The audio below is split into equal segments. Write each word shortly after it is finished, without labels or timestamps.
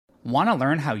Want to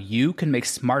learn how you can make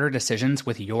smarter decisions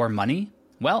with your money?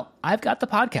 Well, I've got the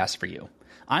podcast for you.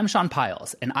 I'm Sean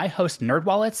Piles, and I host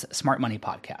NerdWallet's Smart Money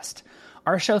Podcast.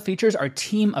 Our show features our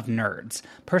team of nerds,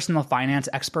 personal finance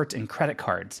experts in credit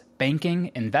cards,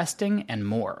 banking, investing, and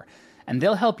more. And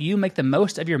they'll help you make the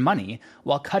most of your money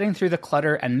while cutting through the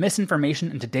clutter and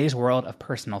misinformation in today's world of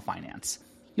personal finance.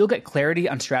 You'll get clarity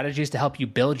on strategies to help you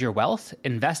build your wealth,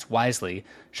 invest wisely,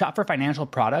 shop for financial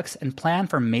products, and plan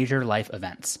for major life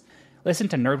events. Listen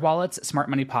to NerdWallet's Smart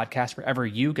Money Podcast wherever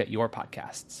you get your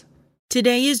podcasts.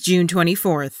 Today is June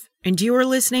 24th, and you are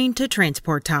listening to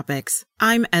Transport Topics.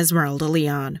 I'm Esmeralda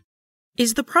Leon.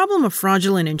 Is the problem of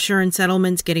fraudulent insurance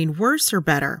settlements getting worse or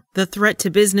better? The threat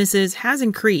to businesses has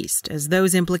increased as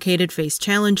those implicated face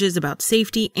challenges about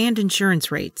safety and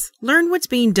insurance rates. Learn what's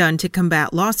being done to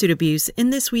combat lawsuit abuse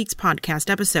in this week's podcast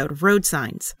episode of Road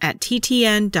Signs at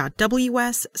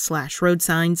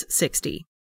ttn.ws/roadsigns60.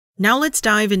 Now let's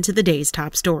dive into the day's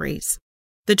top stories.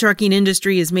 The trucking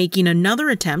industry is making another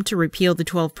attempt to repeal the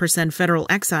 12% federal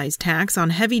excise tax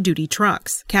on heavy-duty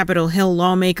trucks. Capitol Hill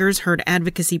lawmakers heard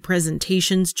advocacy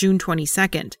presentations June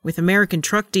 22nd, with American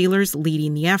truck dealers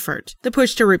leading the effort. The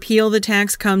push to repeal the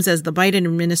tax comes as the Biden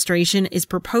administration is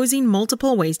proposing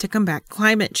multiple ways to combat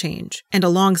climate change, and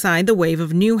alongside the wave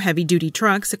of new heavy-duty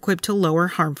trucks equipped to lower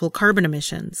harmful carbon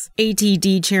emissions.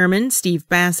 ATD Chairman Steve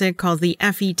Bassett calls the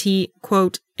FET,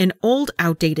 quote, an old,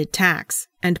 outdated tax,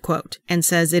 end quote, and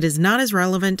says it is not as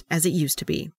relevant as it used to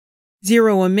be.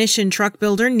 Zero-emission truck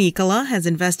builder Nikola has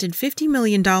invested $50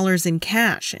 million in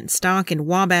cash and stock in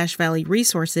Wabash Valley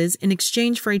Resources in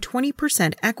exchange for a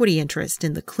 20% equity interest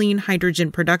in the clean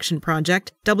hydrogen production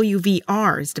project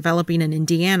WVR is developing in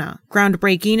Indiana.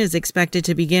 Groundbreaking is expected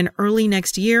to begin early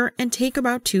next year and take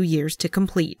about 2 years to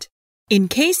complete. In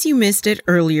case you missed it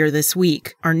earlier this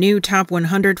week, our new Top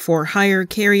 100 for-hire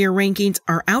carrier rankings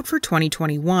are out for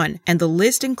 2021, and the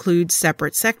list includes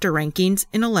separate sector rankings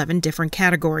in 11 different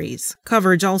categories.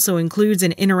 Coverage also includes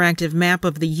an interactive map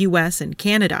of the U.S. and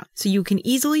Canada, so you can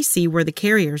easily see where the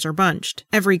carriers are bunched.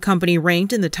 Every company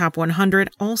ranked in the Top 100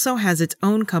 also has its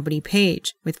own company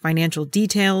page, with financial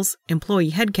details,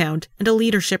 employee headcount, and a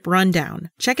leadership rundown.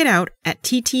 Check it out at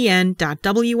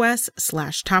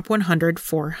ttn.ws/top100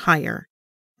 for-hire.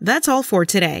 That's all for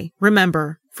today.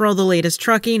 Remember, for all the latest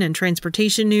trucking and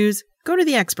transportation news, go to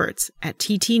the experts at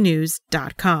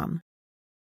ttnews.com.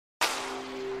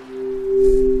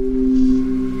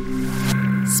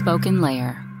 Spoken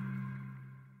Layer.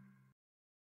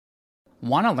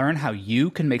 Want to learn how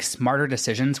you can make smarter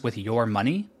decisions with your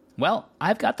money? Well,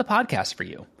 I've got the podcast for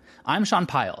you. I'm Sean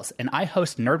Piles, and I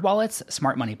host NerdWallet's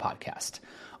Smart Money Podcast.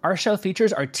 Our show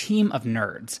features our team of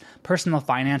nerds, personal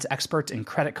finance experts in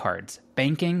credit cards,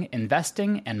 banking,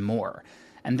 investing, and more.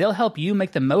 And they'll help you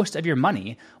make the most of your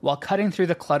money while cutting through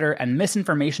the clutter and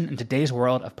misinformation in today's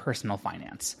world of personal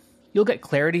finance. You'll get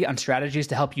clarity on strategies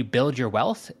to help you build your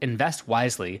wealth, invest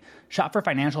wisely, shop for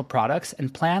financial products,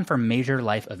 and plan for major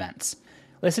life events.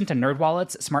 Listen to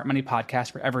NerdWallet's Smart Money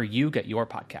Podcast wherever you get your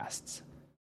podcasts.